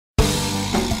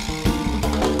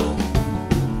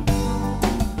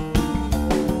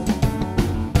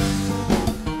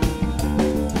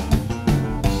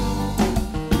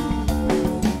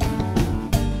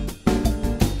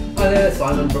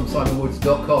Simon from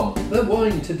simonwoods.com. The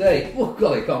wine today, oh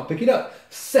god, I can't pick it up.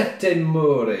 Sette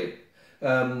Muri.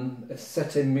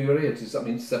 Sette Muri, does that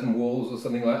mean 7 walls or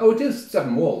something like that? Oh, it is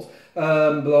 7 walls.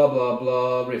 Blah, blah,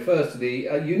 blah, refers to the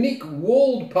unique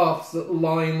walled paths that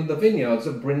line the vineyards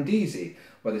of Brindisi,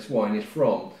 where this wine is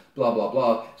from. Blah, blah,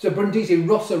 blah. So Brindisi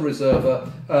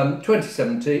Riserva,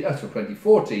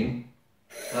 2014,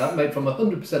 made from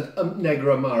 100%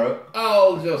 Negro Amaro.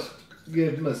 I'll just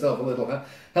give myself a little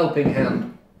helping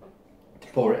hand to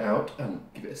pour it out and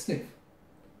give it a sniff.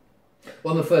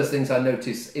 One of the first things I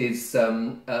notice is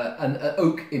an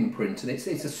oak imprint, and it's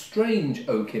a strange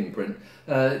oak imprint.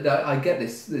 I get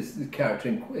this character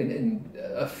in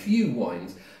a few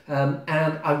wines,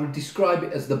 and I would describe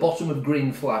it as the bottom of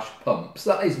green flash pumps.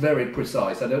 That is very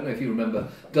precise. I don't know if you remember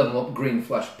Dunlop green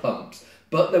flash pumps,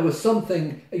 but there was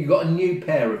something. You got a new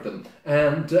pair of them,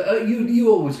 and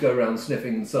you always go around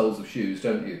sniffing the soles of shoes,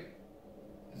 don't you?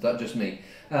 Is that just me?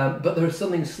 But there is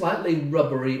something slightly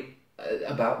rubbery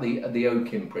about the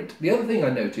oak imprint. The other thing I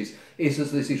notice is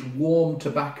there's this warm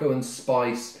tobacco and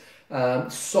spice,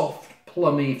 soft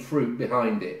plummy fruit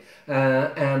behind it,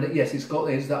 and yes, it's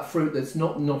that fruit that's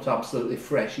not absolutely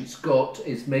fresh.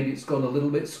 Maybe it's gone a little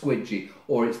bit squidgy,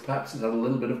 or perhaps it's had a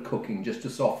little bit of cooking just to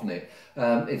soften it.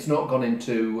 It's not gone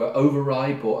into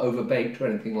overripe or overbaked or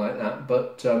anything like that,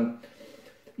 but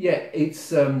yeah,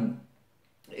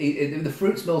 the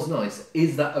fruit smells nice.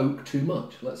 Is that oak too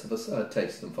much? Let's have a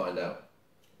taste and find out.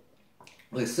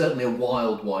 Well, it's certainly a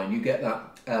wild wine. You get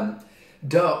that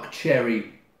dark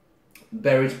cherry,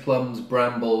 berries, plums,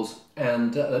 brambles,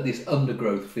 and this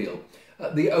undergrowth feel.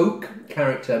 The oak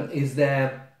character is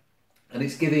there, and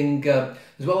it's giving,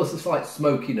 as well as a slight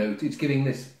smoky note, it's giving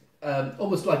this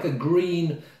almost like a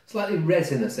green, slightly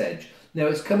resinous edge. Now,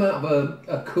 it's come out of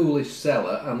a coolish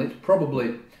cellar, and it's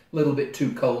probably a little bit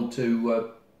too cold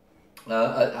to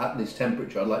at this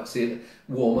temperature. I'd like to see it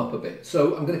warm up a bit.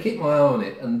 So I'm going to keep my eye on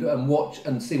it and watch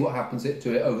and see what happens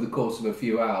to it over the course of a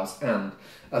few hours, and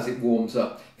as it warms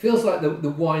up. Feels like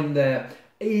the wine there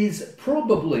is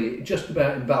probably just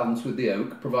about in balance with the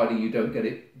oak, providing you don't get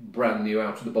it brand new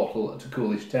out of the bottle at a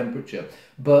coolish temperature.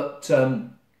 But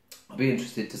I'll be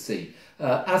interested to see.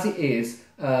 As it is,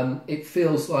 it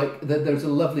feels like there's a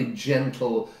lovely,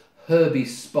 gentle, herby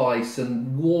spice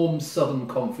and warm southern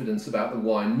confidence about the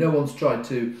wine. No one's tried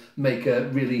to make a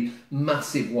really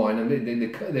massive wine. I mean, the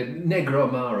Negro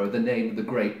Amaro, the name of the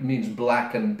grape, means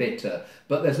black and bitter,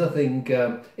 but there's nothing,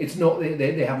 it's not,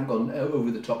 they haven't gone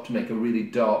over the top to make a really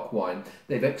dark wine.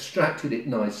 They've extracted it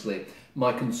nicely.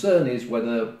 My concern is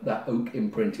whether that oak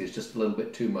imprint is just a little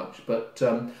bit too much, but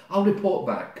I'll report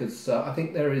back, because I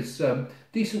think there is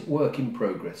decent work in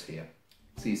progress here.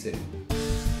 See you soon.